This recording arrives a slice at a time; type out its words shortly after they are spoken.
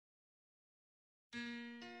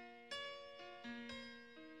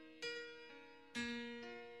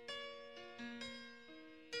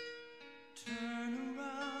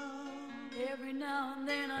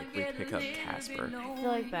Like we pick up Casper. I feel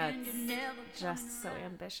like that's just so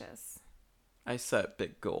ambitious. I set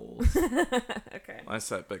big goals. Okay. I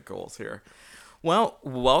set big goals here. Well,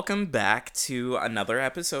 welcome back to another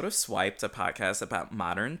episode of Swiped, a podcast about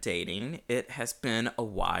modern dating. It has been a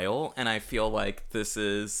while, and I feel like this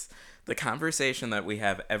is the conversation that we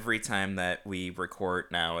have every time that we record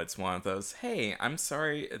now. It's one of those, hey, I'm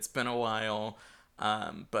sorry it's been a while,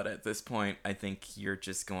 but at this point, I think you're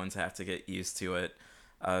just going to have to get used to it,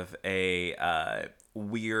 of a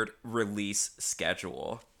weird release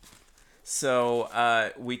schedule.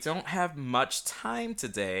 So we don't have much time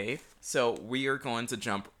today, so we are going to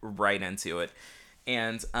jump right into it.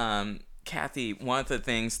 And Kathy, one of the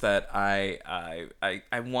things that I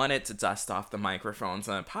wanted to dust off the microphones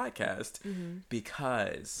on a podcast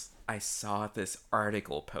because I saw this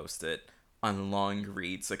article posted on Long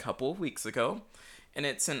Reads a couple of weeks ago, and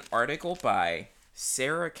it's an article by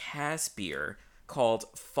Sarah Caspier called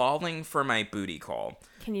 "Falling for My Booty Call."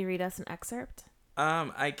 Can you read us an excerpt?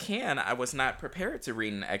 I can. I was not prepared to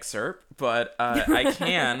read an excerpt, but I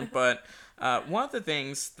can. But one of the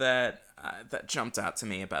things that jumped out to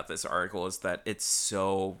me about this article is that it's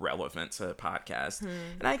so relevant to the podcast,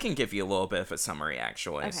 and I can give you a little bit of a summary,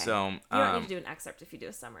 actually. Okay. So You don't need to do an excerpt if you do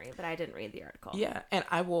a summary, but I didn't read the article. yeah, and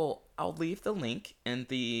I'll leave the link in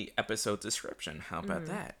the episode description. How about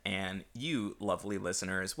that? And you, lovely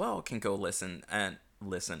listener, as well, can go listen.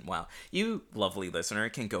 Wow, you, lovely listener,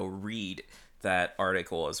 can go read that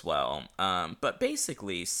article as well. But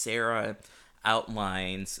basically, Sarah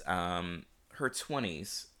outlines her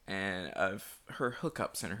 20s and of her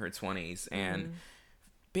hookups in her 20s, and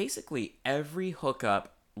basically every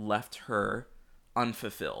hookup left her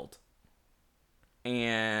unfulfilled.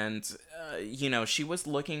 And she was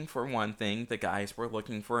looking for one thing, the guys were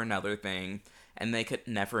looking for another thing, and they could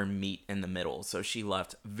never meet in the middle, so she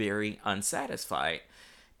left very unsatisfied.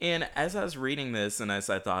 And as I was reading this, and as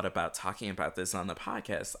I thought about talking about this on the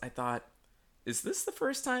podcast, I thought, is this the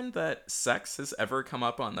first time that sex has ever come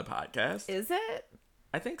up on the podcast? Is it?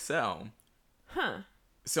 I think so. Huh.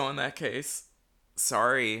 So in that case,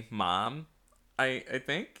 sorry, Mom. I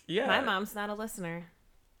think, yeah. My mom's not a listener.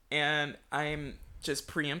 And I'm just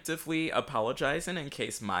preemptively apologizing in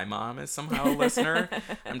case my mom is somehow a listener.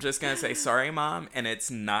 I'm just going to say, sorry, Mom, and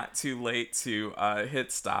it's not too late to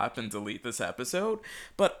hit stop and delete this episode.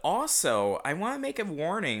 But also, I want to make a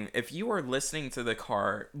warning. If you are listening to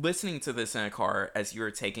this in a car as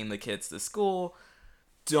you're taking the kids to school,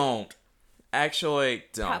 don't. Actually,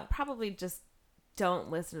 don't. Probably just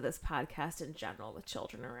don't listen to this podcast in general with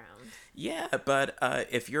children around. Yeah, but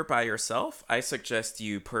if you're by yourself, I suggest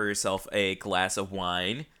you pour yourself a glass of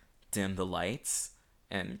wine, dim the lights,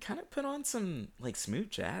 and kind of put on some like smooth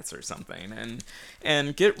jazz or something,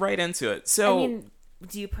 and get right into it. So, I mean,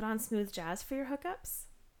 do you put on smooth jazz for your hookups?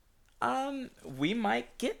 We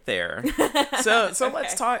might get there. So Okay.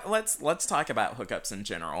 let's talk about hookups in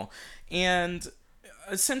general. And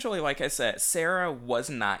essentially, like I said, Sarah was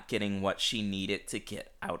not getting what she needed to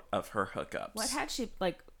get out of her hookups. What had she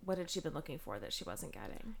been looking for that she wasn't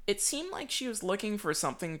getting? It seemed like she was looking for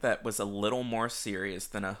something that was a little more serious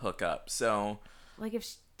than a hookup. So, Like,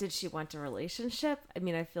 did she want a relationship? I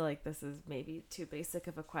mean, I feel like this is maybe too basic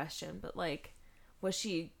of a question, but like, was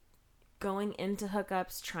she going into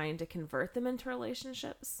hookups trying to convert them into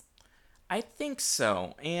relationships? I think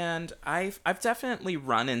so, and I've definitely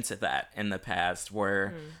run into that in the past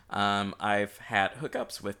where I've had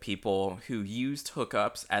hookups with people who used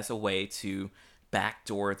hookups as a way to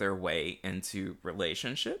backdoor their way into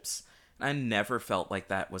relationships. And I never felt like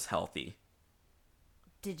that was healthy.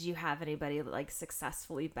 Did you have anybody like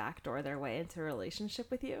successfully backdoor their way into a relationship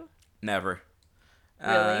with you? Never.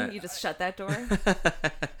 Really? You just shut that door?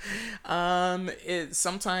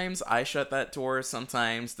 Sometimes I shut that door.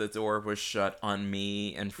 Sometimes the door was shut on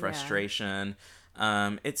me in frustration.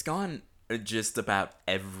 Yeah. It's gone just about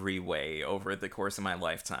every way over the course of my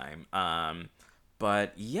lifetime.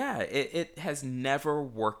 But yeah, it has never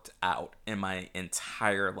worked out in my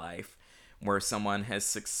entire life where someone has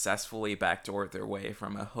successfully backdoored their way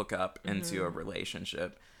from a hookup into a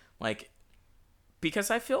relationship. Like,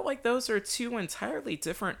 because I feel like those are two entirely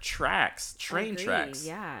different train tracks.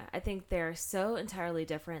 Yeah, I think they're so entirely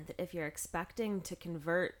different that if you're expecting to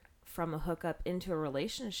convert from a hookup into a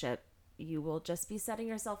relationship, you will just be setting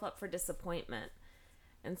yourself up for disappointment.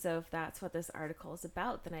 And so if that's what this article is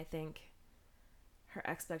about, then I think her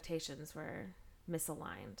expectations were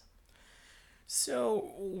misaligned.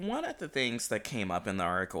 So one of the things that came up in the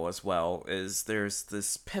article as well is there's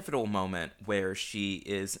this pivotal moment where she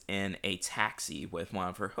is in a taxi with one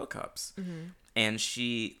of her hookups. And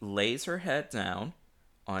she lays her head down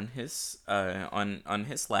on his on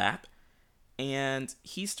his lap, and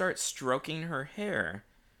he starts stroking her hair.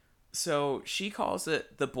 So she calls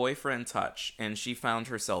it the boyfriend touch, and she found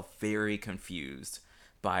herself very confused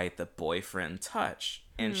by the boyfriend touch.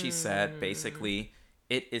 And she said basically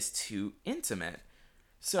it is too intimate.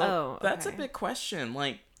 So that's a big question.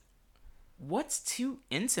 Like, what's too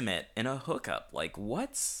intimate in a hookup? Like,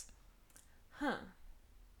 what's... Huh.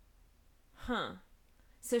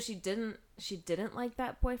 So she didn't like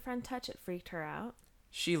that boyfriend touch? It freaked her out?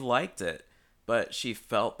 She liked it, but she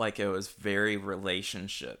felt like it was very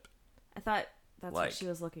relationship. I thought that's what she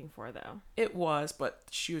was looking for, though. It was, but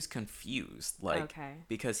she was confused. Like,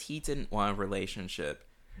 because he didn't want a relationship,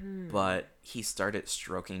 but he started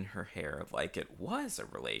stroking her hair like it was a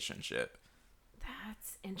relationship.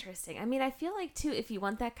 That's interesting. I mean, I feel like, too, if you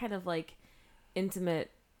want that kind of, like,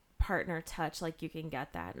 intimate partner touch, like, you can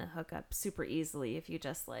get that in a hookup super easily if you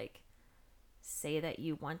just, like, say that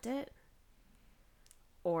you want it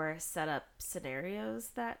or set up scenarios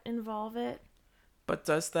that involve it. But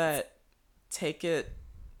does that take it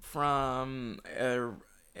from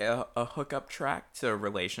a hookup track to a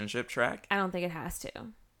relationship track? I don't think it has to.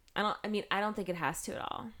 I don't think it has to at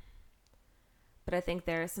all. But I think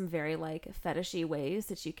there are some very, like, fetishy ways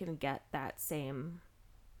that you can get that same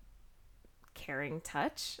caring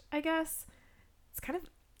touch, I guess. It's kind of,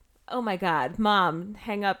 oh my God, Mom,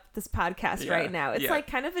 hang up this podcast right now. It's like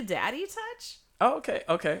kind of a daddy touch. Oh,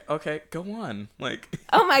 okay. Go on. Like,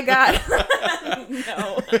 oh my God.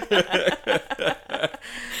 No.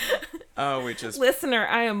 We just... Listener,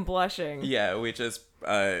 I am blushing. Yeah, we just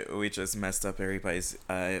messed up everybody's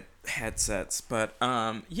headsets. But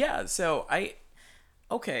yeah, so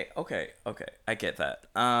Okay, I get that.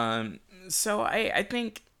 So I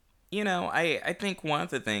think, I think one of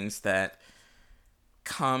the things that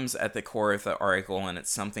comes at the core of the article, and it's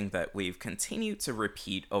something that we've continued to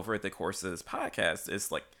repeat over the course of this podcast,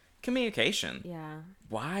 is like communication. Yeah.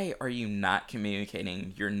 Why are you not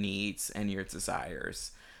communicating your needs and your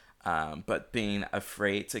desires, but being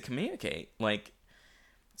afraid to communicate? Like,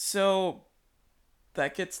 so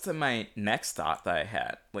that gets to my next thought that I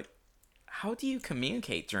had. Like, how do you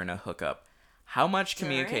communicate during a hookup? How much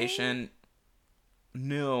communication?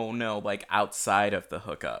 No, like outside of the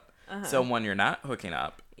hookup. So when you're not hooking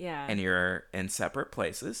up and you're in separate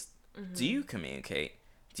places, do you communicate?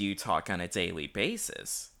 Do you talk on a daily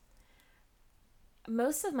basis?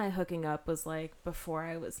 Most of my hooking up was like before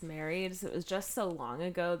I was married. So it was just so long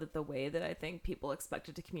ago that the way that I think people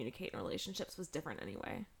expected to communicate in relationships was different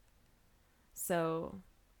anyway. So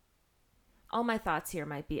all my thoughts here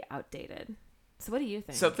might be outdated. So what do you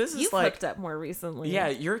think? So this is You've like hooked up more recently. Yeah,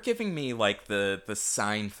 you're giving me like the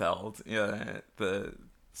Seinfeld, the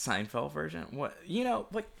Seinfeld version. What,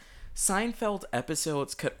 like Seinfeld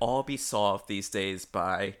episodes could all be solved these days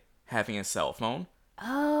by having a cell phone.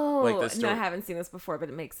 Oh, like no, I haven't seen this before, but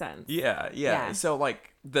it makes sense. Yeah. So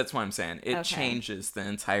like that's what I'm saying. It changes the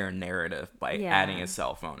entire narrative by adding a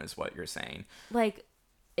cell phone, is what you're saying. Like,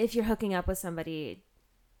 if you're hooking up with somebody,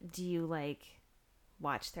 do you like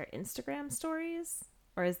watch their Instagram stories,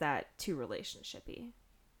 or is that too relationshipy?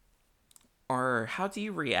 Or how do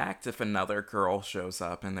you react if another girl shows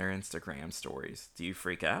up in their Instagram stories? Do you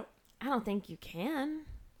freak out? I don't think you can.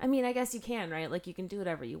 I mean, I guess you can, right? Like, you can do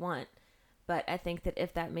whatever you want. But I think that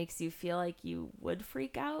if that makes you feel like you would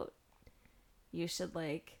freak out, you should,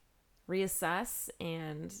 like, reassess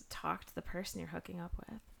and talk to the person you're hooking up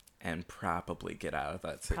with. And probably get out of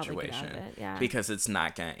that situation. Yeah. Because it's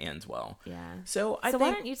not going to end well. Yeah. So why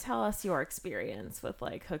don't you tell us your experience with,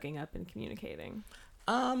 like, hooking up and communicating?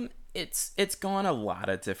 It's gone a lot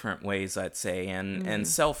of different ways, I'd say, and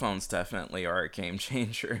cell phones definitely are a game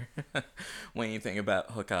changer when you think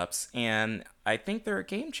about hookups. And I think they're a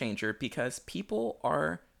game changer because people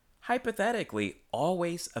are hypothetically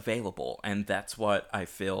always available, and that's what I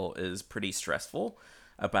feel is pretty stressful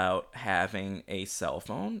about having a cell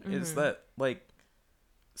phone, is that, like,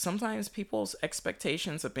 sometimes people's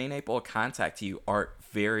expectations of being able to contact you are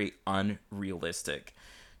very unrealistic.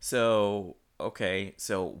 So okay,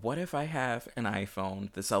 so what if I have an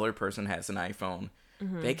iPhone, this other person has an iPhone,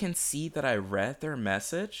 they can see that I read their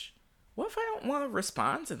message? What if I don't want to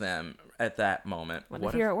respond to them at that moment? What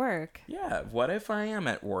if you're at work? Yeah, what if I am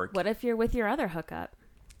at work? What if you're with your other hookup?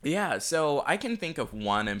 Yeah, so I can think of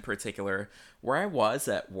one in particular where I was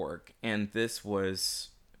at work, and this was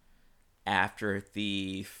after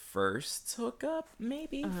the first hookup,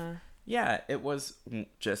 maybe? Yeah, it was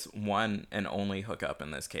just one and only hookup in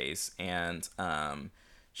this case, and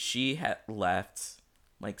she had left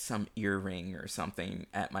like some earring or something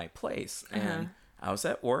at my place, and I was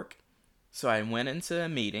at work, so I went into a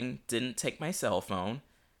meeting, didn't take my cell phone,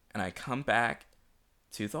 and I come back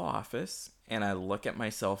to the office and I look at my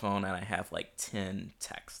cell phone and I have like 10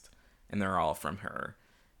 texts and they're all from her.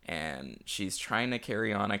 And she's trying to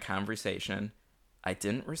carry on a conversation. I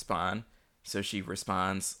didn't respond, so she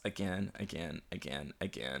responds again,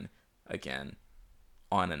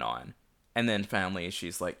 on and on. And then finally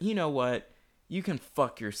she's like, you know what? You can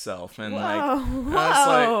fuck yourself. And I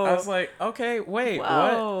was like, okay, wait,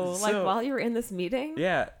 Whoa. what? Like while you were in this meeting?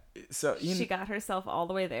 Yeah. So she got herself all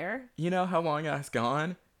the way there? You know how long I was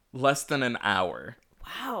gone? Less than an hour.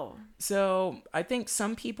 Wow. So I think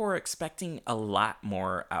some people are expecting a lot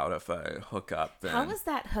more out of a hookup than... How was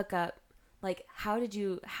that hookup? Like, how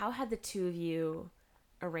had the two of you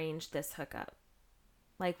arranged this hookup?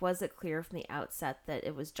 Like, was it clear from the outset that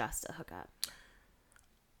it was just a hookup?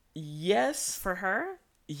 Yes. For her?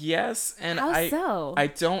 Yes, and how so? I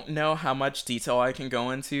don't know how much detail I can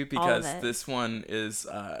go into because this one is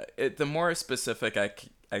the more specific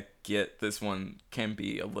I get, this one can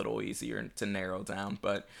be a little easier to narrow down.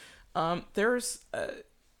 But I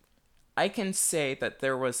can say that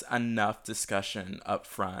there was enough discussion up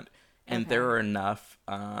front, and there were enough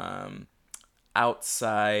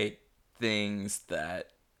outside things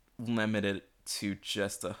that limited to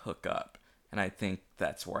just a hookup, and I think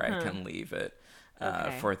that's where I can leave it.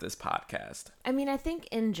 For this podcast. I mean, I think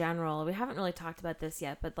in general, we haven't really talked about this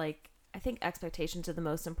yet, but like, I think expectations are the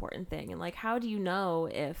most important thing. And like, how do you know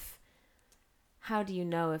if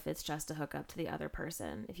it's just a hookup to the other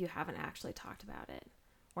person if you haven't actually talked about it?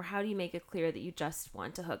 Or how do you make it clear that you just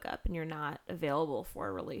want to hook up and you're not available for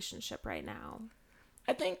a relationship right now?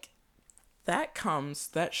 I think that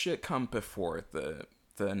should come before the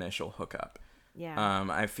initial hookup. Yeah.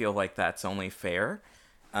 I feel like that's only fair.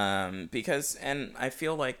 Because I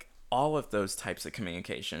feel like all of those types of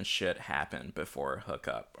communication should happen before a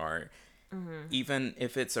hookup, or even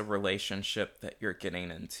if it's a relationship that you're getting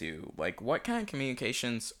into. Like, what kind of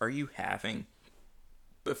communications are you having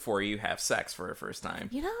before you have sex for the first time?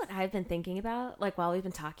 You know what I've been thinking about? Like, while we've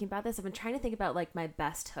been talking about this, I've been trying to think about like my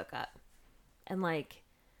best hookup. And like,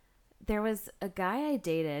 there was a guy I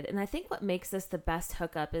dated, and I think what makes this the best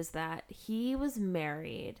hookup is that he was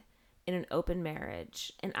married in an open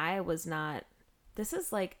marriage, and I was not. This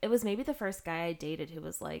is like, it was maybe the first guy I dated who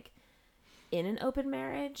was like in an open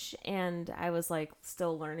marriage, and I was like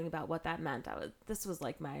still learning about what that meant. This was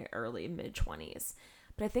like my early mid-20s.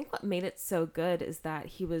 But I think what made it so good is that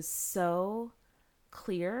he was so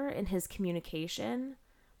clear in his communication.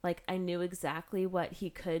 Like, I knew exactly what he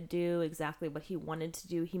could do, exactly what he wanted to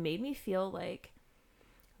do. He made me feel like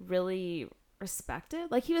really respected.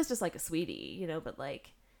 Like, he was just like a sweetie, you know, but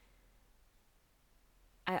like,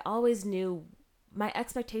 I always knew my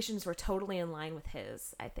expectations were totally in line with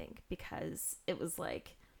his, I think, because it was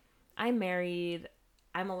like, I'm married,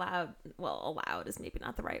 I'm allowed is maybe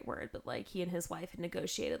not the right word, but like, he and his wife had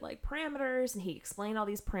negotiated like parameters, and he explained all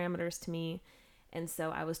these parameters to me, and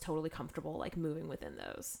so I was totally comfortable like moving within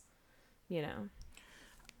those, you know?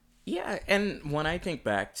 Yeah, and when I think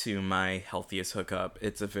back to my healthiest hookup,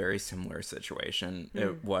 it's a very similar situation.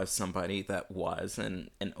 It was somebody that was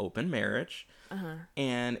in an open marriage,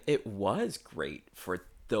 and it was great for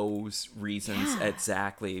those reasons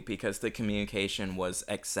exactly, because the communication was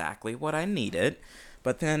exactly what I needed.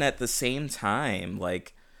 But then at the same time,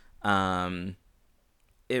 like,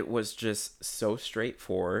 it was just so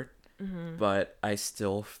straightforward. But I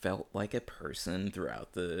still felt like a person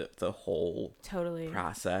throughout the whole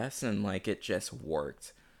process, and like, it just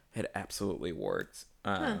worked. It absolutely worked.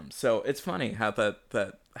 So it's funny how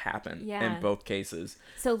that happened in both cases.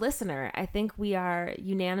 So listener, I think we are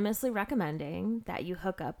unanimously recommending that you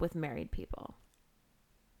hook up with married people.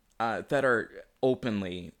 That are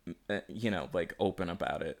openly, like, open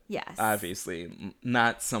about it. Yes. Obviously,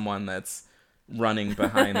 not someone that's running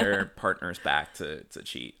behind their partner's back to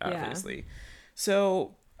cheat, obviously. Yeah.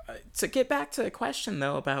 So to get back to the question,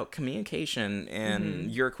 though, about communication and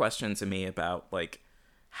your question to me about, like,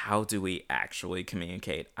 how do we actually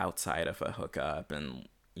communicate outside of a hookup, and,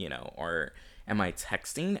 or am I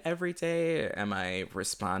texting every day? Am I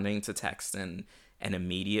responding to text in an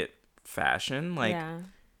immediate fashion? Like,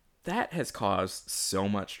 that has caused so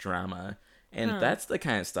much drama, and that's the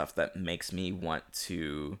kind of stuff that makes me want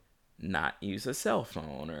to not use a cell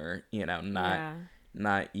phone, or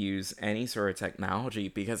not use any sort of technology,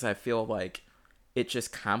 because I feel like it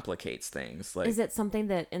just complicates things. Like, is it something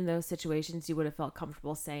that in those situations you would have felt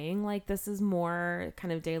comfortable saying, like, this is more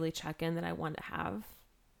kind of daily check-in that I want to have?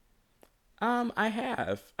 I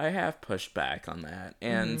have pushed back on that,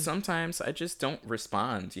 and sometimes I just don't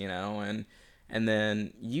respond, and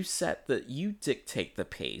then you dictate the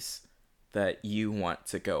pace that you want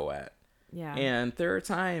to go at. Yeah. And there are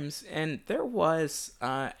times, and there was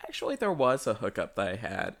there was a hookup that I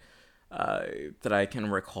had that I can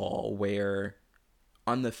recall where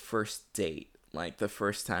on the first date, like the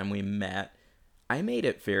first time we met, I made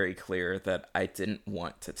it very clear that I didn't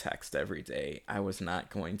want to text every day. I was not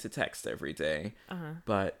going to text every day.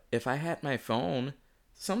 But if I had my phone,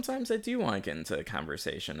 sometimes I do want to get into a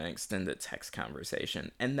conversation, an extended text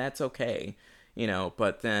conversation, and that's okay.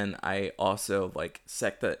 But then I also like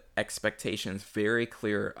set the expectations very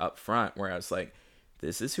clear up front where I was like,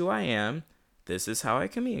 this is who I am, this is how I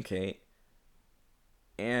communicate,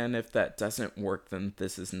 and if that doesn't work, then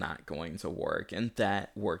this is not going to work. And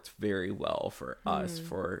that worked very well for us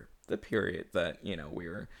for the period that we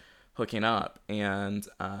were hooking up. And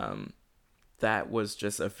that was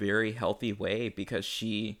just a very healthy way, because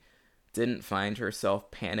she didn't find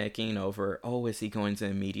herself panicking over, oh, is he going to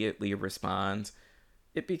immediately respond?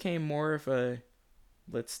 It became more of a,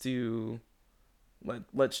 let's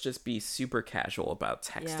just be super casual about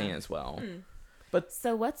texting as well. But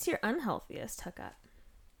so what's your unhealthiest hookup?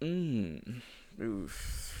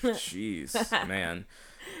 Oof. Jeez, man.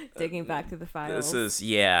 Digging back to the files. This is,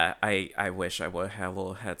 I wish I would have a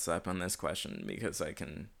little heads up on this question, because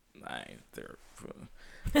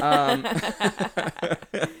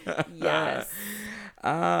Yes.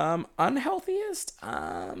 Unhealthiest?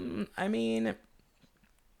 I mean,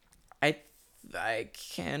 I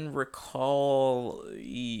can recall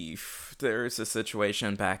there's a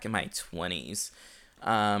situation back in my 20s.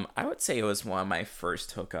 I would say it was one of my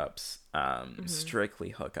first hookups,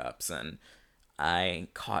 strictly hookups, and I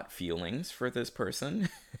caught feelings for this person.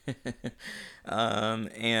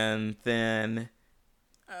 And then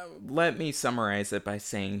let me summarize it by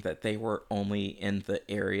saying that they were only in the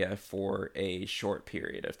area for a short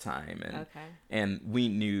period of time. And we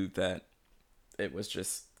knew that it was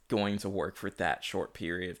just going to work for that short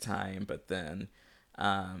period of time. But then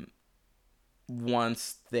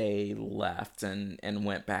once they left and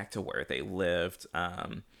went back to where they lived,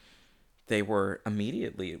 they were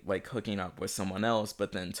immediately like hooking up with someone else,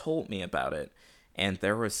 but then told me about it. And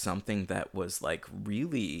there was something that was like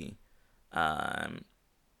really, I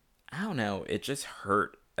don't know, it just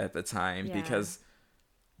hurt at the time, because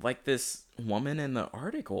like this woman in the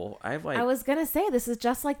article, I was gonna say, this is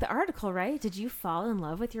just like the article, right? Did you fall in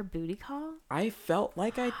love with your booty call? I felt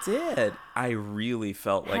like I did. I really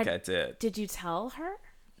felt like I did. Did you tell her?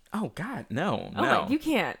 Oh God, no. You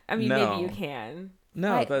can't. I mean, no. Maybe you can.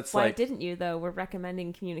 No, why didn't you though? We're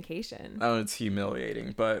recommending communication. Oh, it's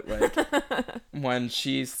humiliating. But like when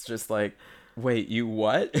she's just like, wait, you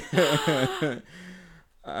what?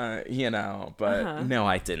 But no,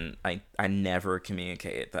 I didn't. I never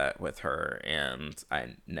communicated that with her, and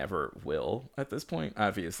I never will at this point,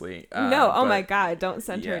 obviously. No, oh my God, don't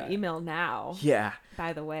send her an email now. Yeah.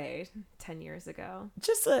 By the way, 10 years ago.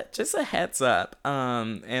 Just a heads up.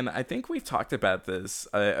 And I think we've talked about this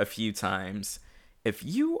a few times. If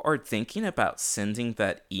you are thinking about sending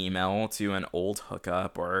that email to an old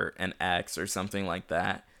hookup or an ex or something like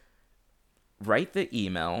that, write the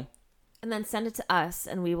email. And then send it to us,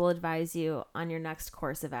 and we will advise you on your next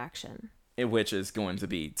course of action. Which is going to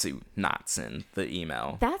be to not send the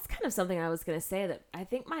email. That's kind of something I was going to say, that I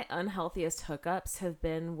think my unhealthiest hookups have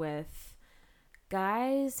been with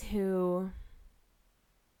guys who...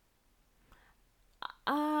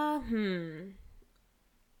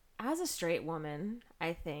 As a straight woman,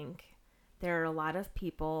 I think there are a lot of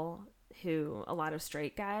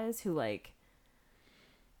straight guys who, like,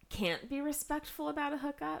 can't be respectful about a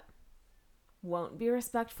hookup. Won't be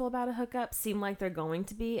respectful about a hookup, seem like they're going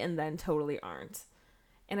to be, and then totally aren't.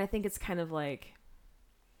 And I think it's kind of like,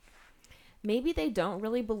 maybe they don't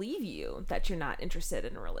really believe you that you're not interested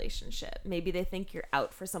in a relationship. Maybe they think you're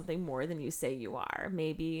out for something more than you say you are.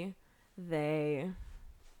 Maybe I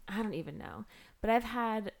don't even know. But I've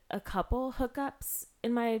had a couple hookups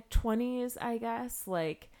in my 20s, I guess,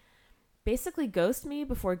 like basically ghost me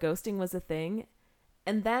before ghosting was a thing,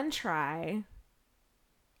 and then try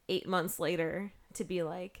 8 months later to be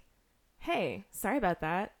like, hey, sorry about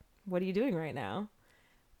that. What are you doing right now?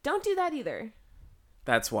 Don't do that either.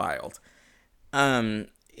 That's wild. At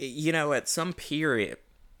some period,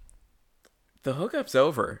 the hookup's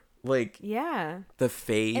over. Like, yeah, the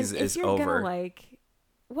phase is over.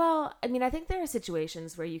 I think there are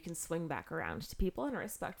situations where you can swing back around to people in a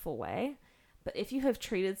respectful way. But if you have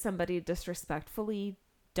treated somebody disrespectfully,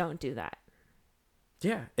 don't do that.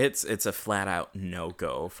 Yeah, it's a flat out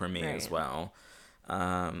no-go for me as well.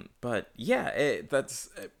 But yeah,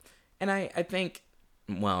 and I think,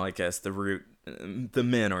 well, I guess the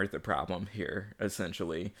men are the problem here,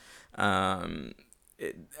 essentially.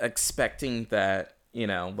 Expecting that,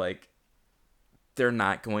 like, they're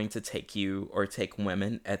not going to take you or take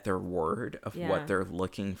women at their word of Yeah. what they're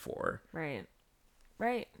looking for. Right.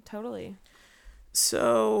 Right. Totally.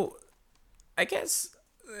 So, I guess,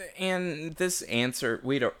 and this answer,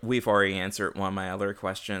 we've already answered one of my other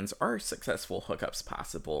questions. Are successful hookups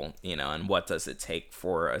possible? And what does it take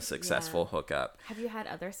for a successful hookup? Have you had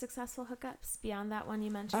other successful hookups beyond that one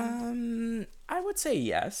you mentioned? I would say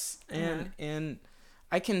yes. And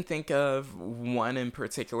I can think of one in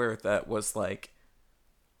particular that was like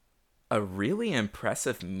a really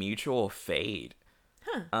impressive mutual fade.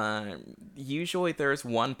 Usually there's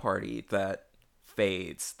one party that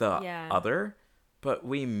fades the other, but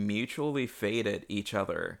we mutually faded each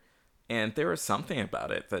other. And there was something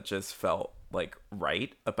about it that just felt like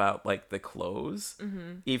right about like the close,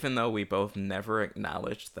 even though we both never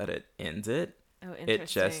acknowledged that it ended. Oh, interesting. It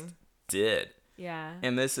just did. Yeah.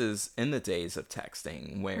 And this is in the days of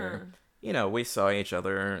texting where, we saw each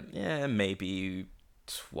other, maybe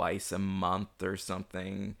twice a month or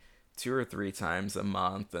something, 2 or 3 times a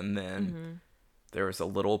month. And then there was a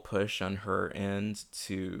little push on her end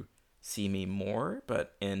to see me more,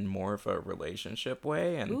 but in more of a relationship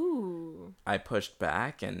way. And Ooh. I pushed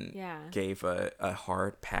back and gave a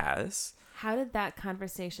hard pass. How did that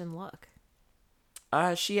conversation look?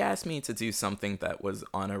 She asked me to do something that was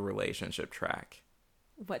on a relationship track.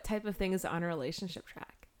 What type of thing is on a relationship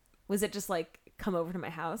track? Was it just like, come over to my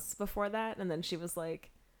house before that? And then she was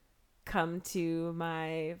like, come to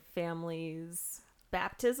my family's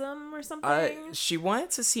baptism or something? She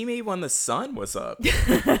wanted to see me when the sun was up. Did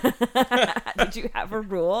you have a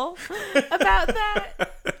rule about that?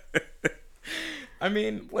 I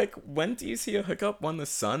mean, like, when do you see a hookup when the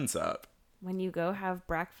sun's up? When you go have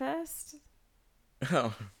breakfast?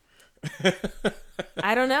 Oh.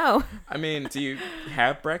 I don't know. I mean, do you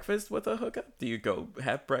have breakfast with a hookup? Do you go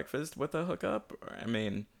have breakfast with a hookup? I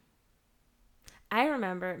mean, I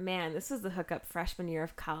remember, man, this was the hookup freshman year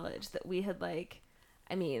of college that we had I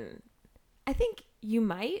think you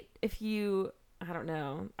might, if you, I don't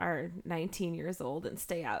know, are 19 years old and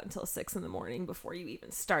stay out until 6 a.m. before you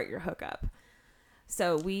even start your hookup.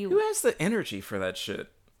 So who has the energy for that shit?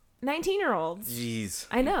 19-year-olds. Jeez.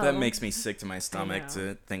 I know. That makes me sick to my stomach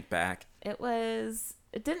to think back. It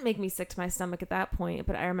didn't make me sick to my stomach at that point,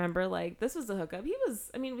 but I remember like this was a hookup. We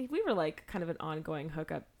were like kind of an ongoing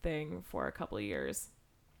hookup thing for a couple of years.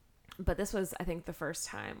 But this was, I think, the first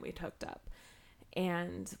time we'd hooked up.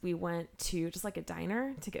 And we went to just like a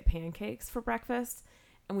diner to get pancakes for breakfast.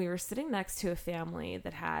 And we were sitting next to a family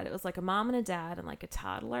that it was like a mom and a dad and like a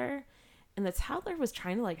toddler. And the toddler was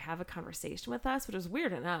trying to like have a conversation with us, which was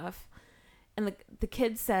weird enough. And the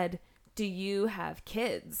kid said, "Do you have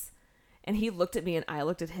kids?" And he looked at me and I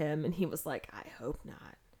looked at him and he was like, "I hope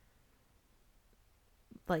not."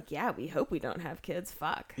 Like, yeah, we hope we don't have kids.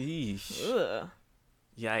 Fuck. Eesh. Ugh.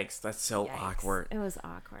 Yikes, that's so awkward. It was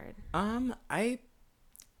awkward. I've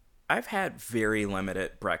had very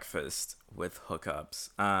limited breakfast with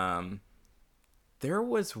hookups. There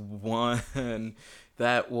was one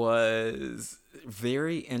that was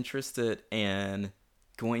very interested in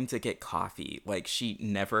going to get coffee. Like, she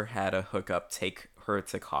never had a hookup take her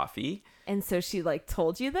to coffee. And so she like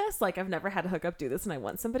told you this? Like, I've never had a hookup do this and I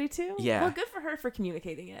want somebody to? Yeah. Well, good for her for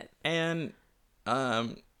communicating it. And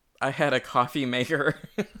I had a coffee maker.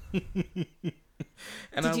 And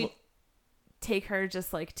Did you take her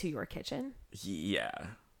just like to your kitchen? Yeah.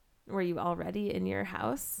 Were you already in your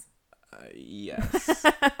house? Yes.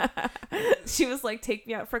 She was like, "Take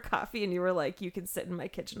me out for coffee," and you were like, "You can sit in my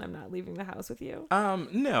kitchen. I'm not leaving the house with you."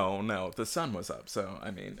 No. The sun was up, so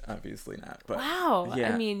I mean, obviously not. But wow.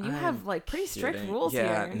 yeah, I mean, you have like pretty strict rules here.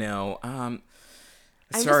 here. Yeah, no. I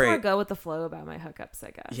just sorry. want to go with the flow about my hookups,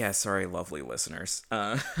 I guess. Yeah, sorry, lovely listeners.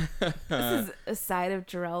 This is a side of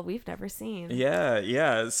Jarrell we've never seen. Yeah,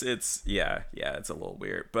 it's a little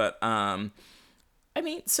weird, but I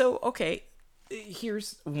mean, so okay.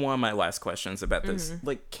 Here's one of my last questions about this. Mm-hmm.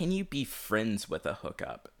 Like, can you be friends with a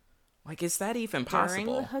hookup? Like, is that even possible?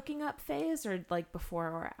 During the hooking up phase or like before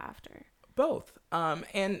or after? Both.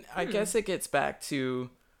 And I guess it gets back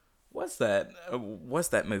to what's that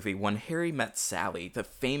movie, When Harry Met Sally, the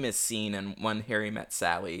famous scene in When Harry Met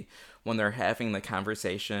Sally when they're having the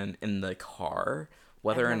conversation in the car,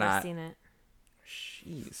 whether I've or never not seen it.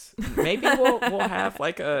 Jeez. Maybe we'll have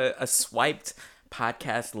like a swiped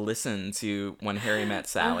podcast listen to When Harry Met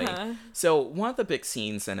Sally. So one of the big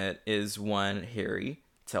scenes in it is when Harry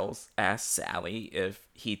asks Sally if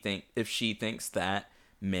she thinks that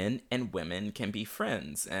men and women can be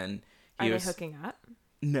friends, and Are they hooking up?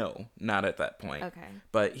 No, not at that point. Okay.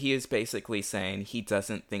 But he is basically saying he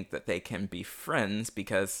doesn't think that they can be friends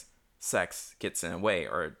because sex gets in the way,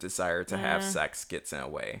 or desire to have sex gets in the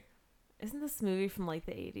way. Isn't this movie from like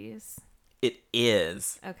the 80s? It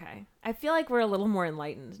is. Okay. I feel like we're a little more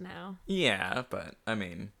enlightened now. Yeah, but I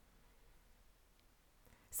mean,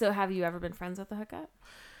 so have you ever been friends with a hookup?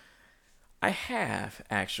 I have,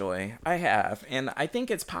 actually. I have. And I think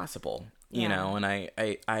it's possible, you know, and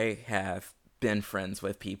I have been friends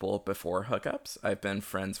with people before hookups. I've been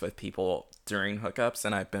friends with people during hookups,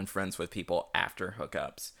 and I've been friends with people after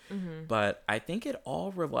hookups. But I think it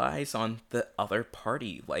all relies on the other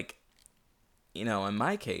party. Like, you know, in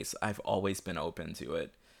my case, I've always been open to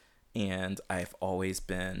it. And I've always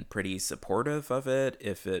been pretty supportive of it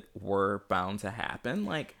if it were bound to happen.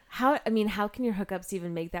 Like, how can your hookups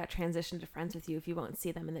even make that transition to friends with you if you won't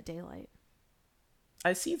see them in the daylight?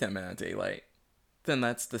 I see them in the daylight. Then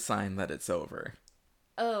that's the sign that it's over.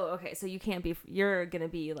 Oh, okay. So you're going to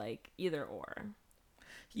be like either or.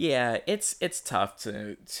 Yeah, it's tough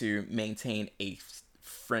to maintain a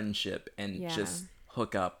friendship and just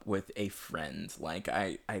hook up with a friend. Like,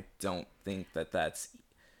 I don't think that's...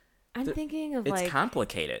 I'm thinking of it's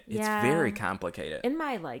complicated. It's very complicated. In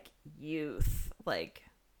my like youth, like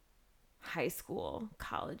high school,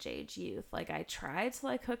 college age youth, like I tried to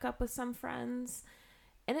like hook up with some friends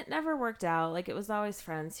and it never worked out. Like it was always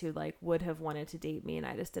friends who like would have wanted to date me and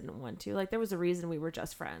I just didn't want to. Like there was a reason we were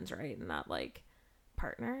just friends, right? And not like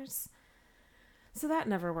partners. So that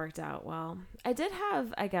never worked out well. I did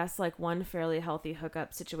have, I guess, like one fairly healthy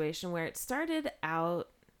hookup situation where it started out,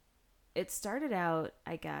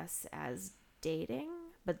 I guess, as dating,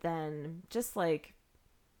 but then just like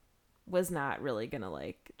was not really gonna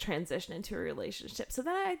like transition into a relationship. So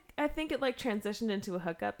then I think it like transitioned into a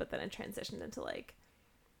hookup, but then it transitioned into like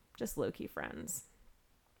just low-key friends.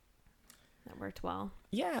 That worked well.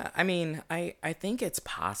 Yeah, I mean, I think it's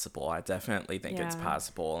possible. I definitely think it's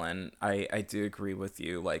possible. And I do agree with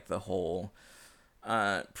you. Like the whole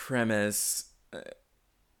premise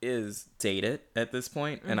is dated at this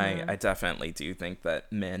point. And I definitely do think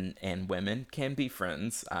that men and women can be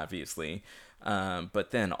friends, obviously. But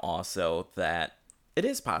then also that it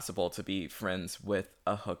is possible to be friends with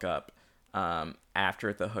a hookup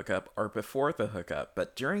after the hookup or before the hookup.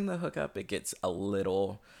 But during the hookup, it gets a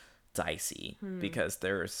little dicey because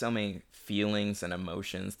there are so many feelings and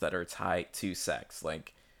emotions that are tied to sex.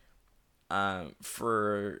 Like,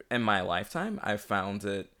 in my lifetime, I found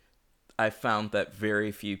that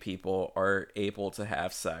very few people are able to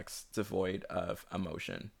have sex devoid of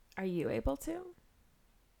emotion. Are you able to?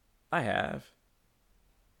 I have.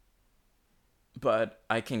 But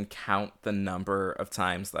I can count the number of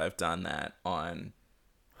times that I've done that on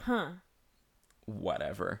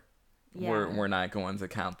whatever. Yeah. We're not going to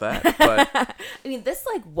count that. But I mean, this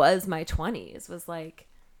like was my 20s. Was like,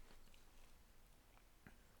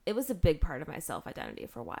 it was a big part of my self-identity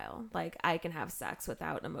for a while. Like, I can have sex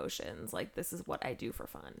without emotions. Like, this is what I do for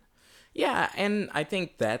fun. Yeah, and I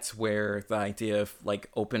think that's where the idea of like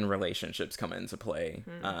open relationships come into play,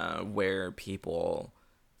 where people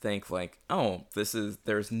think like, oh,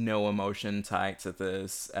 there's no emotion tied to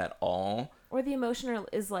this at all. Or the emotion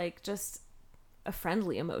is like just a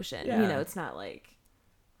friendly emotion. Yeah. You know, it's not like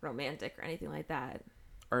romantic or anything like that.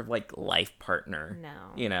 Or like life partner. No.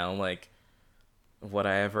 You know, like, would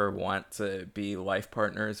I ever want to be life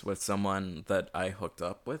partners with someone that I hooked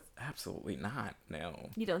up with? Absolutely not. No.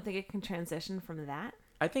 You don't think it can transition from that?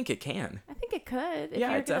 I think it can. I think it could.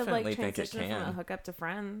 Yeah, I definitely think it can. From a hookup to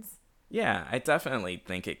friends. Yeah, I definitely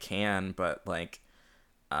think it can, but like,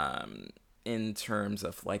 in terms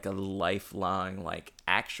of like a lifelong, like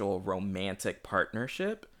actual romantic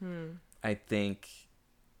partnership, I think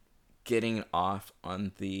getting off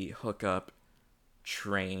on the hookup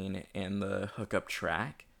train and the hookup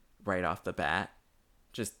track right off the bat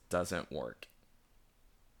just doesn't work.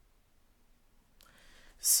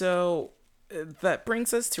 So that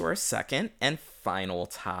brings us to our second and final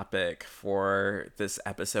topic for this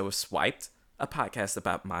episode of Swiped, a podcast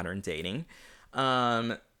about modern dating.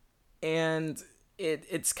 And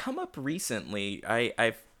it's come up recently.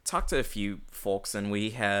 I've talked to a few folks and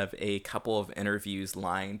we have a couple of interviews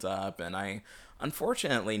lined up, and I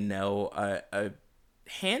unfortunately know a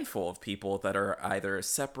handful of people that are either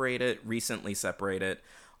recently separated,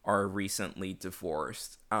 or recently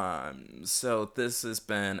divorced. So this has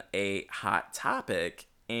been a hot topic,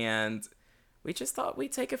 and we just thought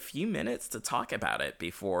we'd take a few minutes to talk about it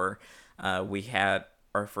before we had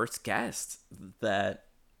our first guest that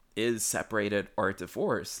is separated or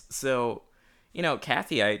divorced. So, you know,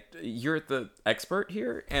 Kathy, you're the expert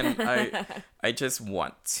here, and I just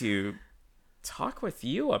want to talk with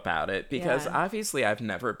you about it because obviously I've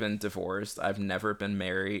never been divorced. I've never been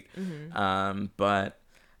married. But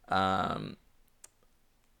Um,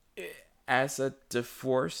 as a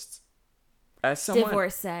divorced, as someone,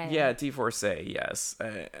 Divorcee. yeah, divorcee, yes,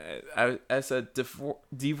 as a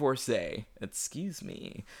divorcee, excuse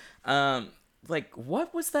me, like,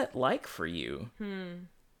 what was that like for you?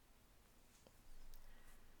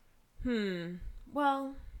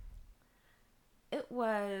 Well, it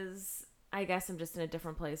was, I guess I'm just in a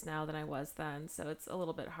different place now than I was then, so it's a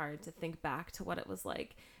little bit hard to think back to what it was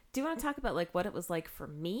like. Do you want to talk about like what it was like for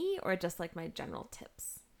me, or just like my general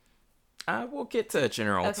tips? We'll get to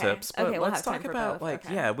general Okay. tips, but Okay, we'll let's have time talk for about both. like,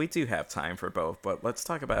 Okay. yeah, we do have time for both, but let's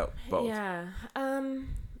talk about both. Yeah.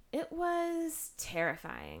 It was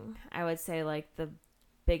terrifying. I would say like the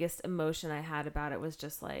biggest emotion I had about it was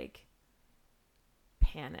just like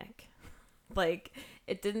panic. Like,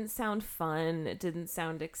 it didn't sound fun. It didn't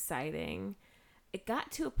sound exciting. It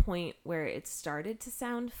got to a point where it started to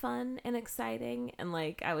sound fun and exciting. And,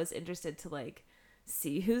 like, I was interested to, like,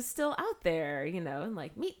 see who's still out there, you know, and,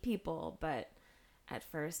 like, meet people. But at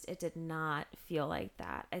first, it did not feel like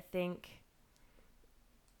that. I think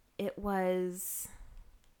it was,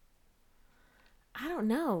 I don't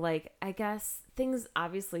know, like, I guess things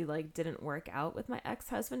obviously, like, didn't work out with my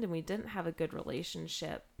ex-husband and we didn't have a good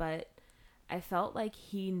relationship. But I felt like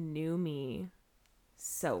he knew me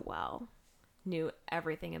so well, knew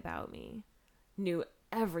everything about me, knew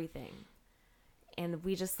everything. And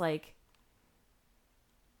we just like,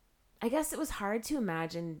 I guess it was hard to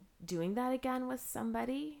imagine doing that again with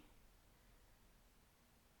somebody.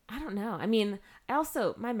 I don't know. I mean,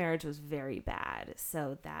 my marriage was very bad.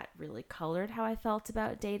 So that really colored how I felt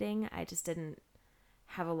about dating. I just didn't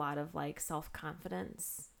have a lot of like self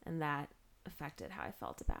confidence, and that affected how I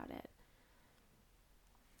felt about it.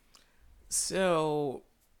 So,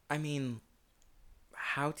 I mean,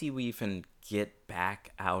 how do you even get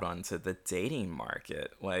back out onto the dating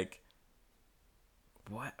market? Like,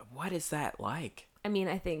 what is that like? I mean,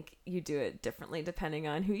 I think you do it differently depending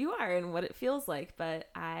on who you are and what it feels like. But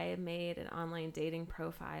I made an online dating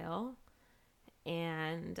profile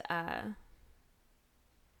and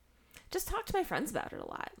just talked to my friends about it a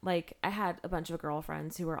lot. Like, I had a bunch of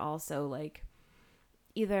girlfriends who were also like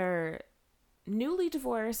either newly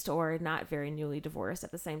divorced or not very newly divorced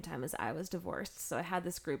at the same time as I was divorced. So I had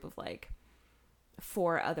this group of like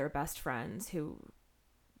 4 other best friends who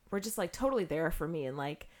were just like totally there for me, and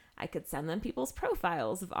like I could send them people's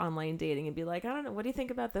profiles of online dating and be like, I don't know, what do you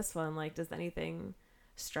think about this one? Like, does anything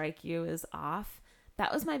strike you as off?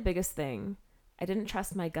 That was my biggest thing. I didn't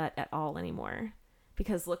trust my gut at all anymore,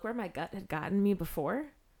 because look where my gut had gotten me before,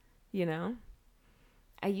 you know?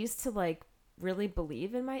 I used to like really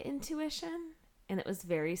believe in my intuition, and it was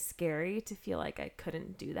very scary to feel like I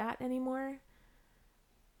couldn't do that anymore.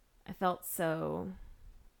 I felt so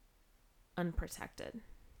unprotected.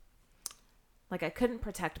 Like I couldn't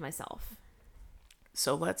protect myself.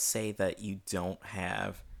 So let's say that you don't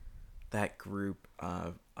have that group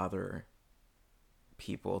of other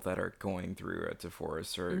people that are going through a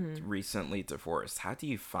divorce or recently divorced. How do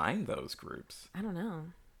you find those groups? I don't know.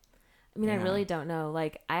 I mean, Yeah. I really don't know.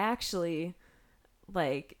 Like, I actually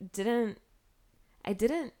like didn't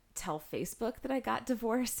tell Facebook that I got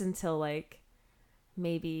divorced until like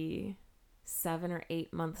maybe 7 or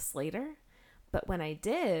 8 months later. But when I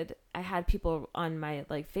did, I had people on my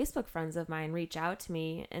like Facebook friends of mine reach out to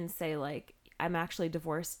me and say like, I'm actually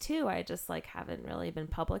divorced too. I just like haven't really been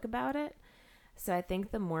public about it. So I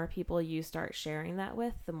think the more people you start sharing that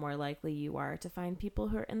with, the more likely you are to find people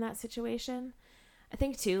who are in that situation. I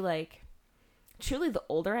think too, like, truly the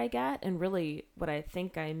older I get, and really what I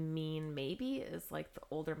think I mean maybe is like the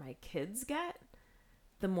older my kids get,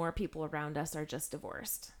 the more people around us are just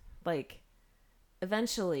divorced. Like,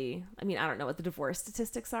 eventually, I mean, I don't know what the divorce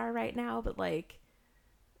statistics are right now, but like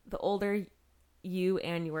the older you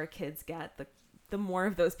and your kids get, the more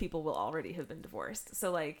of those people will already have been divorced.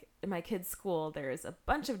 So like in my kids' school, there's a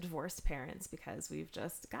bunch of divorced parents because we've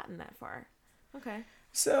just gotten that far. Okay.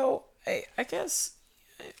 So I guess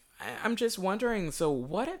I'm just wondering. So,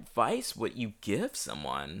 what advice would you give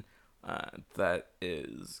someone that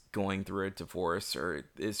is going through a divorce or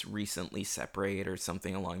is recently separated or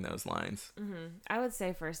something along those lines? I would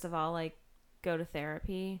say, first of all, like, go to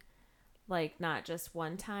therapy. Like, not just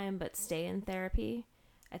one time, but stay in therapy.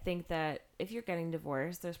 I think that if you're getting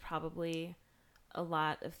divorced, there's probably a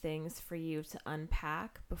lot of things for you to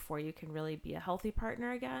unpack before you can really be a healthy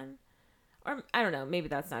partner again. Or, I don't know, maybe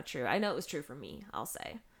that's not true. I know it was true for me, I'll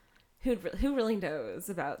say. Who really knows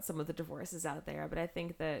about some of the divorces out there? But I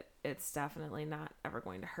think that it's definitely not ever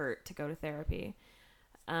going to hurt to go to therapy.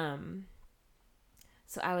 So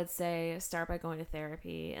I would say start by going to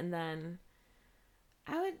therapy, and then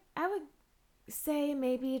I would say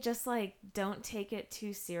maybe just like don't take it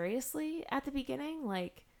too seriously at the beginning.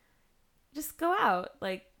 Like just go out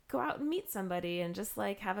and meet somebody and just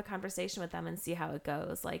like have a conversation with them and see how it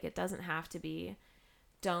goes. Like it doesn't have to be,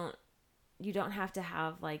 you don't have to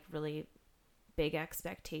have like really big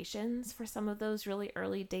expectations for some of those really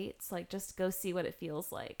early dates. Like just go see what it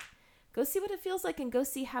feels like. Go see what it feels like and go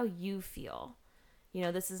see how you feel. You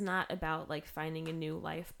know, this is not about like finding a new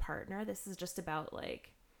life partner. This is just about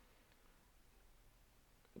like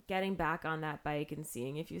getting back on that bike and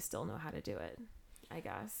seeing if you still know how to do it, I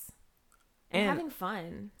guess. And having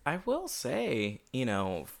fun. I will say, you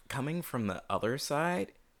know, coming from the other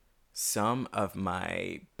side, some of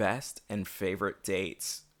my best and favorite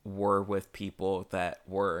dates were with people that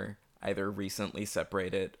were either recently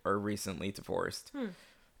separated or recently divorced.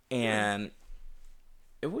 And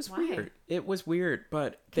it was weird. It was weird,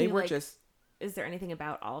 but they were just... Is there anything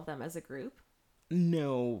about all of them as a group?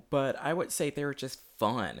 No, but I would say they were just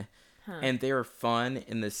fun. And they were fun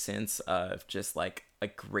in the sense of just like a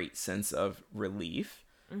great sense of relief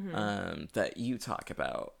that you talk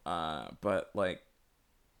about. But like,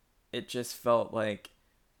 it just felt like,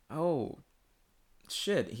 oh,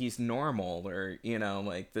 shit, he's normal. Or, you know,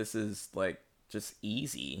 like this is like just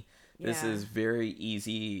easy. This is very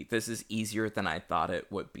easy. This is easier than I thought it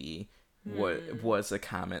would be. What was a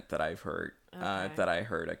comment that I've heard, that I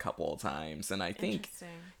heard a couple of times. And I think,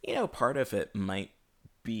 you know, part of it might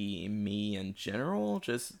be me in general,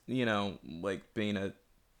 just, you know, like being a,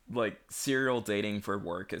 like serial dating for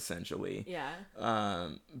work, essentially.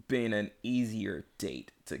 Being an easier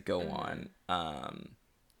date to go on.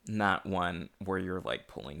 Not one where you're like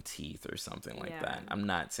pulling teeth or something like that. I'm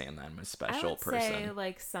not saying that I'm a special person. I would say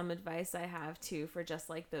like some advice I have too for just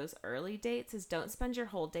like those early dates is don't spend your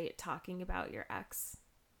whole date talking about your ex.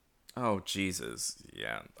 Oh, Jesus.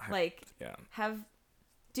 Yeah.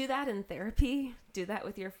 Do that in therapy. Do that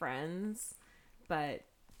with your friends. But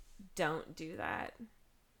don't do that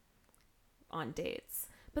on dates.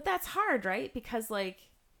 But that's hard, right? Because like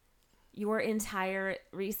your entire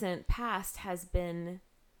recent past has been,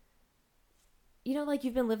 you know, like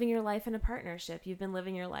you've been living your life in a partnership. You've been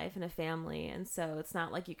living your life in a family. And so it's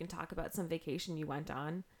not like you can talk about some vacation you went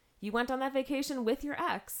on. You went on that vacation with your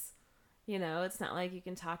ex. You know, it's not like you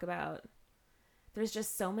can talk about, there's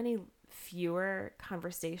just so many fewer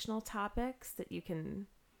conversational topics that you can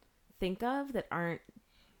think of that aren't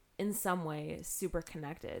in some way super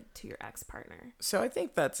connected to your ex-partner. So I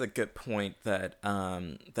think that's a good point that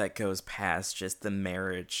that goes past just the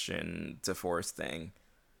marriage and divorce thing.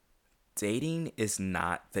 Dating is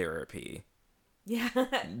not therapy. Yeah.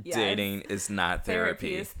 Dating is not therapy.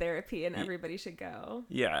 Therapy is therapy and everybody should go.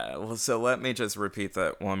 Yeah. Well, so let me just repeat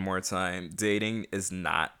that one more time. Dating is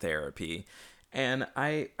not therapy. And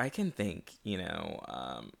I can think, you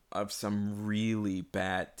know, of some really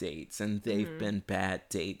bad dates, and they've been bad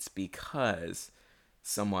dates because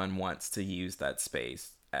someone wants to use that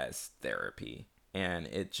space as therapy, and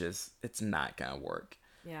it's not gonna work.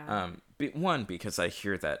 Yeah. One, because I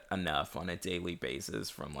hear that enough on a daily basis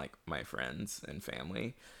from like my friends and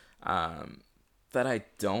family, that I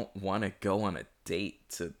don't want to go on a date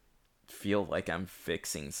to feel like I'm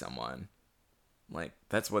fixing someone. Like,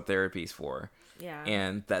 that's what therapy's for. Yeah.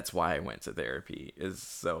 And that's why I went to therapy, is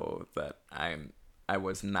so that I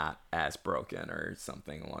was not as broken or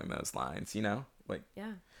something along those lines, you know? Like,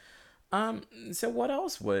 yeah. So what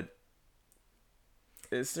else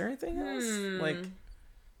is there anything else? Like,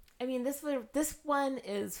 I mean, this one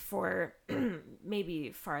is for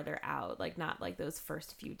maybe farther out, like not like those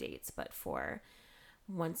first few dates, but for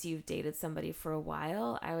once you've dated somebody for a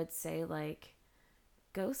while, I would say like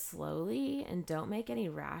go slowly and don't make any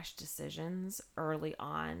rash decisions early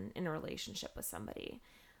on in a relationship with somebody.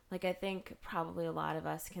 Like I think probably a lot of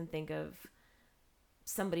us can think of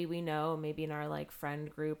somebody we know, maybe in our like friend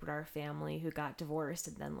group or our family, who got divorced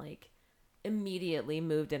and then like immediately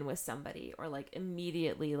moved in with somebody, or like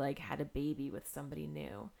immediately like had a baby with somebody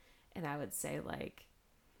new. And I would say like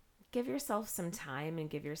give yourself some time and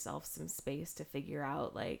give yourself some space to figure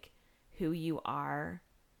out like who you are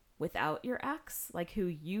without your ex, like who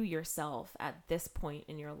you yourself at this point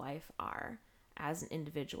in your life are as an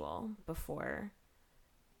individual, before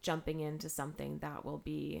jumping into something that will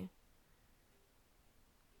be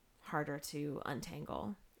harder to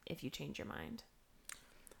untangle if you change your mind.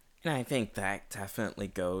 And I think that definitely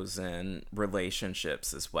goes in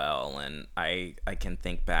relationships as well. And I can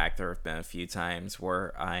think back, there have been a few times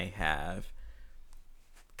where I have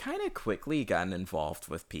kind of quickly gotten involved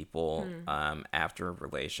with people after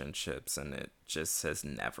relationships, and it just has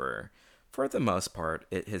never, for the most part,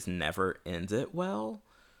 it has never ended well,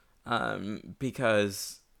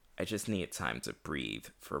 because I just need time to breathe,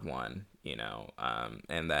 for one,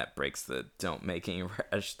 and that breaks the don't make any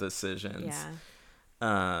rash decisions.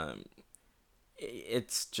 Yeah.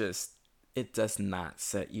 It's just, it does not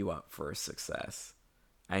set you up for success.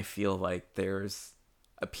 I feel like there's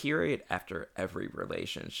a period after every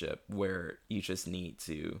relationship where you just need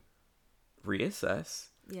to reassess.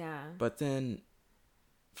 Yeah. But then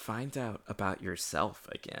find out about yourself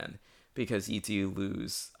again, because you do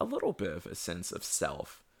lose a little bit of a sense of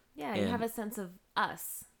self. Yeah, you have a sense of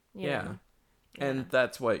us. You know? And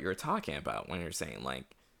that's what you're talking about when you're saying, like,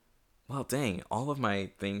 well, dang, all of my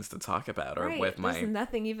things to talk about are with my... There's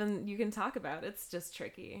nothing even you can talk about. It's just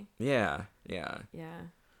tricky. Yeah.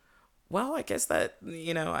 Well, I guess that,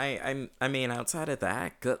 I mean, outside of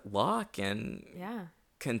that, good luck, and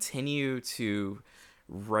continue to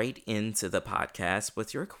write into the podcast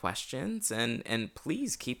with your questions, and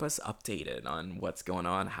please keep us updated on what's going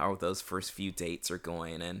on, how those first few dates are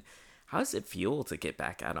going, and how does it feel to get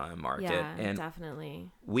back out on the market. Yeah, and definitely.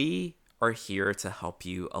 We are here to help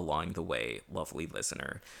you along the way, lovely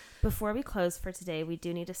listener. Before we close for today, we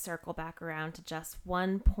do need to circle back around to just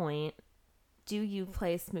one point. Do you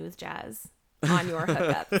play smooth jazz on your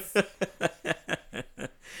hookups?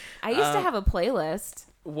 I used to have a playlist.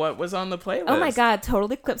 What was on the playlist? Oh my God,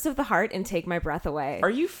 Total Eclipse of the Heart and Take My Breath Away. Are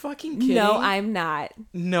you fucking kidding? No, I'm not.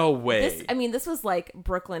 No way. This was like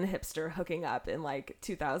Brooklyn hipster hooking up in like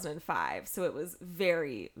 2005. So it was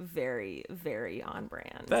very, very, very on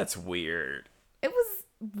brand. That's weird. It was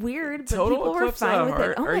weird, but Total people Eclipse were fine of the with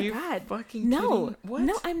Heart? it. Oh Are my you God. fucking No. kidding? What?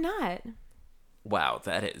 No, I'm not. Wow,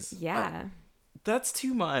 that is... Yeah. That's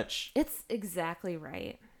too much. It's exactly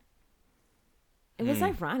right. It was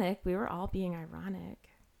ironic. We were all being ironic.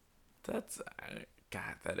 That's...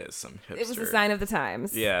 God, that is some hipster... It was a sign of the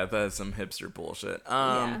times. Yeah, that is some hipster bullshit.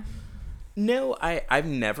 Yeah. No, I've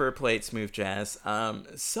never played smooth jazz.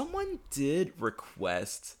 Someone did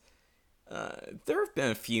request... there have been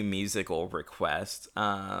a few musical requests.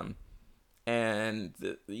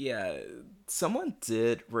 Someone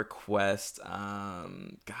did request...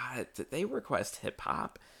 God, did they request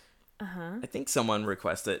hip-hop? I think someone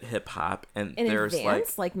requested hip hop, and in there's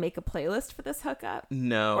advance, like make a playlist for this hookup.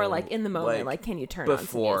 No, or like in the moment, like can you turn on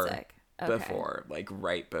some music? Okay. Before, like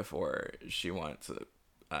right before she wanted to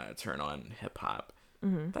turn on hip hop.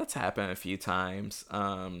 That's happened a few times.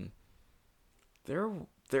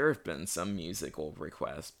 There have been some musical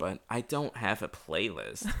requests, but I don't have a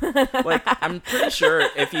playlist. Like, I'm pretty sure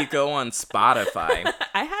if you go on Spotify...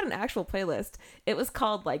 I had an actual playlist. It was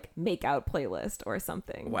called, like, Make Out Playlist or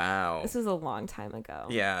something. Wow. This was a long time ago.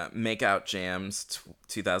 Yeah, Make Out Jams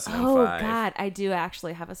 2005. Oh, God. I do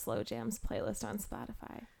actually have a Slow Jams playlist on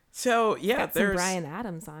Spotify. So, yeah, Got some Bryan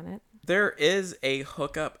Adams on it. There is a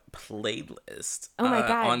hookup playlist oh my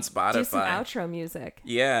God. On Spotify. Do some outro music.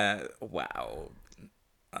 Yeah. Wow.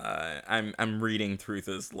 I'm reading through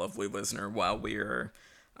this lovely listener while we're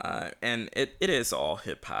and it is all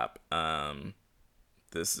hip hop.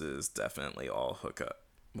 This is definitely all hookup.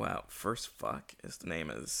 Wow, First Fuck is the name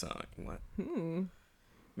of the song. What?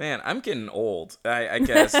 Man, I'm getting old. I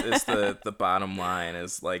guess is the bottom line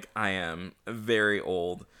is like I am very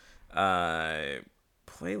old.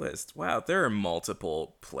 Playlist. Wow, there are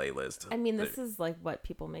multiple playlists. I mean, this is like what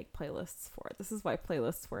people make playlists for. This is why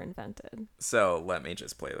playlists were invented. So let me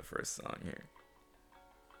just play the first song here.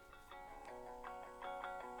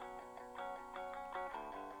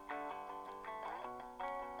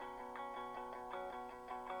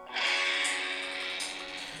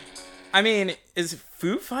 I mean, is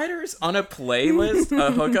Foo Fighters on a playlist?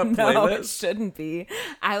 A hookup playlist? No, it shouldn't be.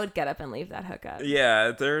 I would get up and leave that hookup.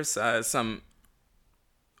 Yeah, there's some...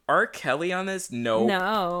 R. Kelly on this?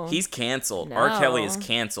 No. He's canceled. No. R. Kelly is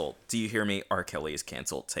canceled. Do you hear me? R. Kelly is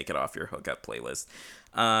canceled. Take it off your hookup playlist.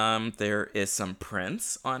 There is some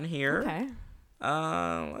Prince on here. Okay.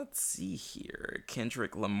 Let's see here.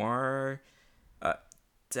 Kendrick Lamar.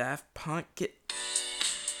 Daft Punk.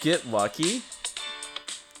 Get Lucky.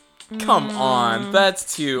 Come on,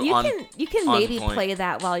 that's too You can maybe point. play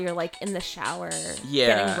that while you're like in the shower,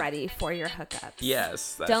 getting ready for your hookup.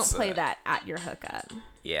 Yes, don't play that at your hookup.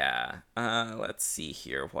 Yeah. Let's see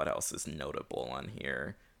here. What else is notable on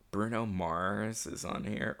here? Bruno Mars is on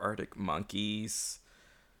here. Arctic Monkeys.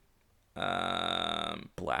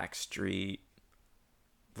 Blackstreet.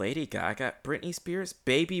 Lady Gaga, Britney Spears,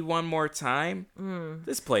 Baby One More Time.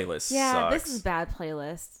 This playlist sucks. This is bad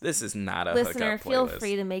playlist. This is not a Listener, hookup playlist. feel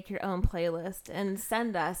free to make your own playlist and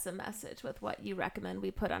send us a message with what you recommend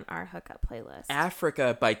we put on our hookup playlist.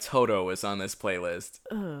 Africa by Toto is on this playlist.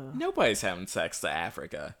 Ugh. Nobody's having sex to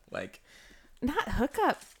Africa. Like, not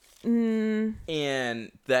hookup.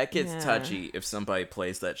 And that gets Yeah. touchy if somebody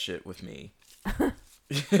plays that shit with me.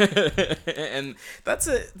 And that's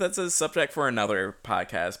a subject for another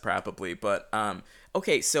podcast probably, but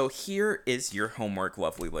okay, so here is your homework,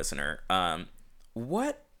 lovely listener.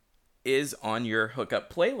 What is on your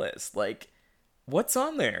hookup playlist? Like, what's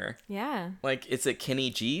on there? Yeah. Like, is it Kenny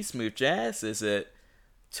G, Smooth Jazz? Is it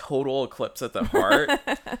Total Eclipse of the Heart?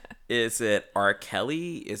 Is it R.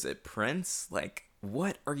 Kelly? Is it Prince? Like,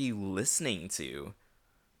 what are you listening to?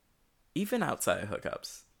 Even outside of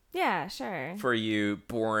hookups. Yeah, sure. For you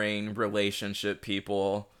boring relationship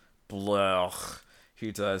people. Blah.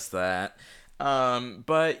 Who does that?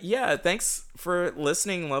 But yeah, thanks for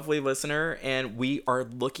listening, lovely listener. And we are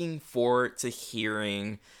looking forward to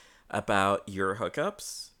hearing about your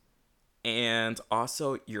hookups and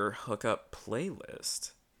also your hookup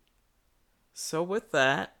playlist. So with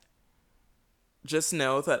that, just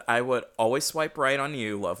know that I would always swipe right on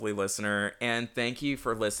you, lovely listener, and thank you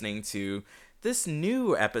for listening to this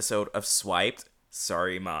new episode of Swiped,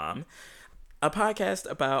 Sorry Mom, a podcast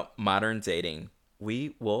about modern dating.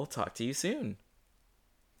 We will talk to you soon.